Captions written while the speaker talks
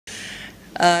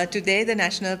Today, the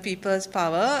National People's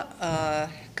Power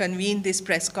convened this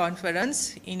press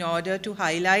conference in order to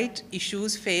highlight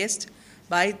issues faced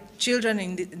by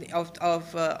children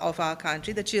of our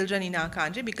country, the children in our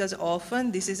country, because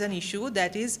often this is an issue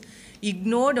that is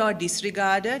ignored or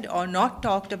disregarded or not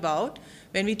talked about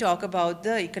when we talk about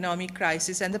the economic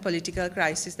crisis and the political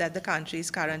crisis that the country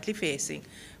is currently facing.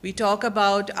 We talk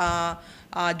about our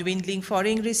dwindling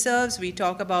foreign reserves, we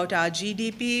talk about our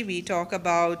GDP, we talk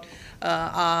about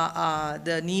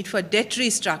the need for debt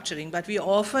restructuring, but we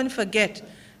often forget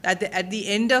that at the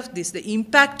end of this, the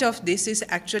impact of this is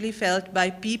actually felt by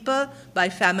people, by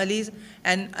families,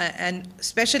 and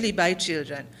especially by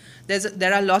children.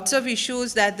 There are lots of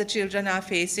issues that the children are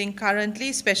facing currently,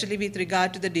 especially with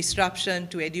regard to the disruption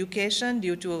to education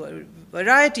due to a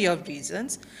variety of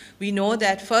reasons. We know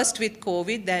that first with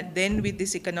COVID, then with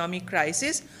this economic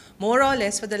crisis, more or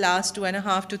less for the last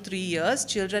 2.5 to 3 years,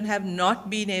 children have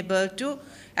not been able to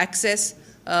access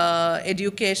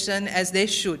education as they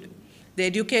should. The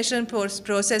education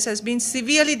process has been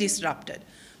severely disrupted.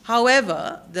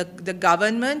 However, the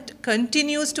government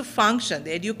continues to function.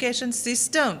 The education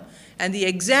system and the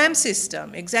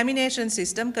examination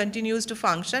system continues to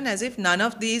function as if none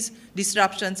of these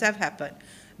disruptions have happened.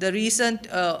 The recent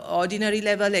ordinary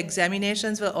level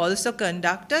examinations were also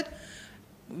conducted,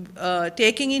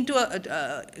 taking into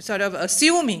sort of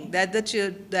assuming that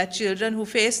that children who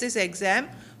face this exam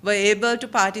were able to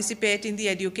participate in the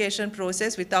education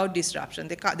process without disruption.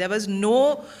 There was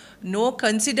no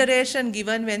consideration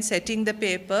given when setting the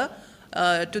paper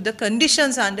to the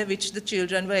conditions under which the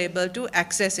children were able to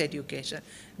access education.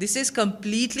 This is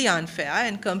completely unfair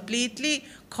and completely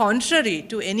contrary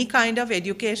to any kind of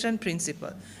education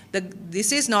principle.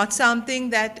 This is not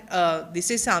something that, this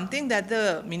is something that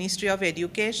the Ministry of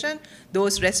Education,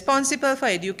 those responsible for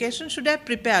education, should have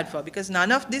prepared for, because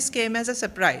none of this came as a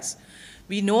surprise.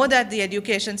 We know that the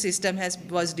education system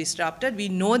was disrupted. We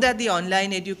know that the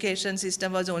online education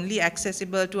system was only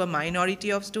accessible to a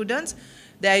minority of students.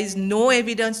 There is no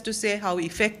evidence to say how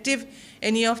effective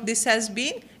any of this has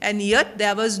been, and yet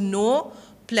there was no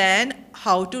plan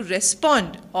how to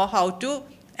respond or how to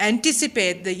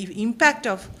anticipate the impact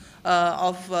of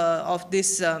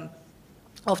this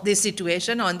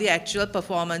situation on the actual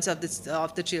performance of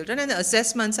the children, and the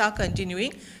assessments are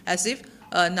continuing as if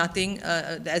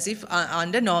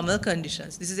under normal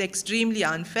conditions. This is extremely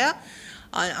unfair.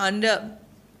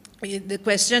 The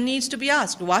question needs to be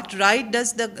asked: what right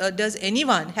does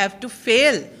anyone have to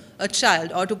fail a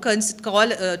child, or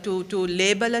to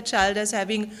label a child as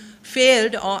having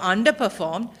failed or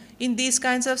underperformed in these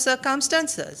kinds of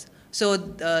circumstances? So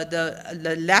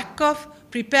the lack of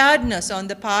preparedness on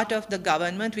the part of the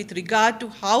government with regard to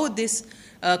how this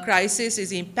crisis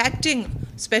is impacting,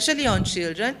 especially on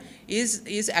children,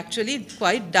 is actually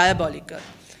quite diabolical.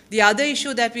 The other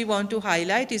issue that we want to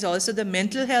highlight is also the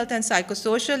mental health and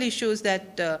psychosocial issues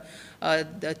that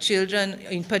the children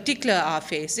in particular are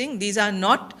facing. These are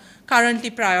not currently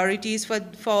priorities for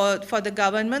the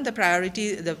government.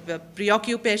 The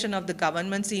preoccupation of the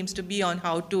government seems to be on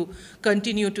how to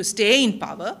continue to stay in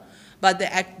power. But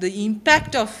the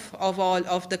impact of all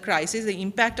of the crisis, the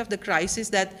impact of the crisis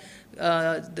that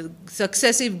the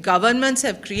successive governments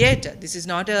have created. This is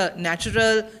not a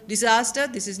natural disaster.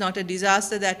 This is not a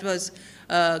disaster that was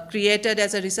created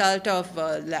as a result of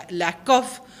lack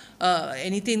of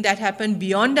anything that happened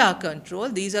beyond our control.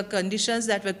 These are conditions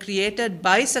that were created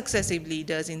by successive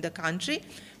leaders in the country,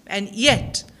 and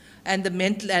yet, but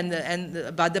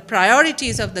the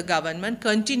priorities of the government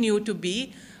continue to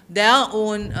be their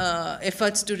own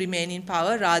efforts to remain in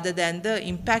power, rather than the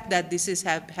impact that this is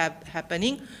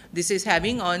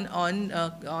having on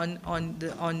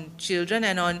children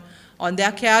and on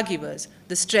their caregivers.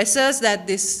 The stressors that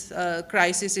this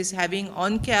crisis is having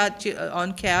on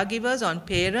caregivers, on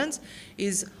parents,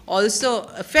 is also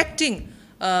affecting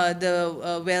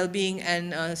the well-being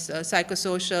and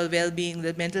psychosocial well-being,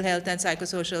 the mental health and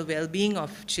psychosocial well-being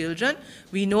of children.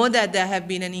 We know that there have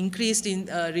been an increase in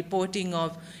reporting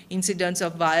of incidents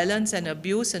of violence and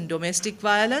abuse and domestic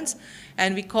violence,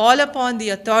 and we call upon the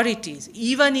authorities,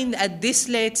 even at this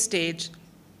late stage,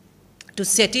 to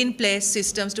set in place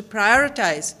systems to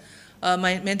prioritize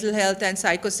mental health and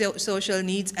psychosocial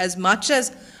needs as much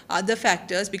as other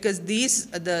factors, because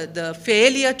the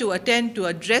failure to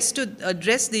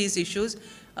address these issues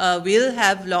will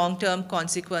have long-term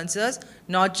consequences,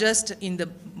 not just in the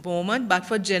moment, but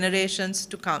for generations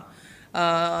to come.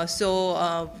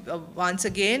 Once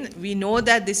again, we know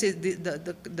that this is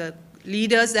the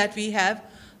leaders that we have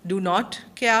do not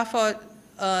care for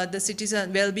the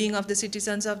well-being of the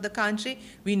citizens of the country.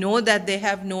 We know that they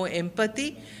have no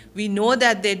empathy. We know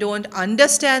that they don't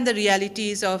understand the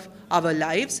realities of our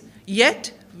lives.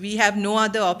 Yet, we have no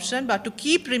other option but to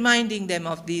keep reminding them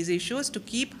of these issues, to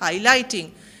keep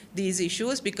highlighting these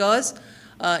issues, because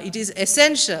it is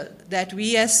essential that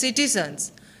we as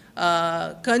citizens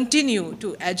continue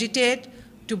to agitate,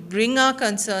 to bring our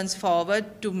concerns forward,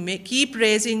 to keep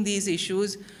raising these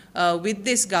issues with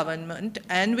this government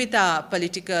and with our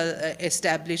political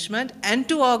establishment, and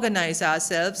to organize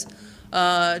ourselves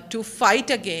to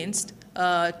fight against,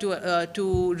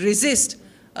 to resist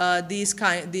this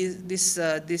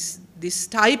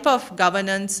type of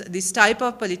governance, this type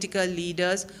of political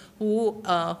leaders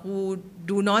who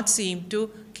do not seem to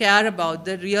care about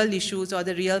the real issues or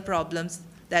the real problems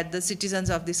that the citizens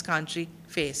of this country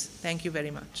face. Thank you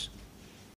very much.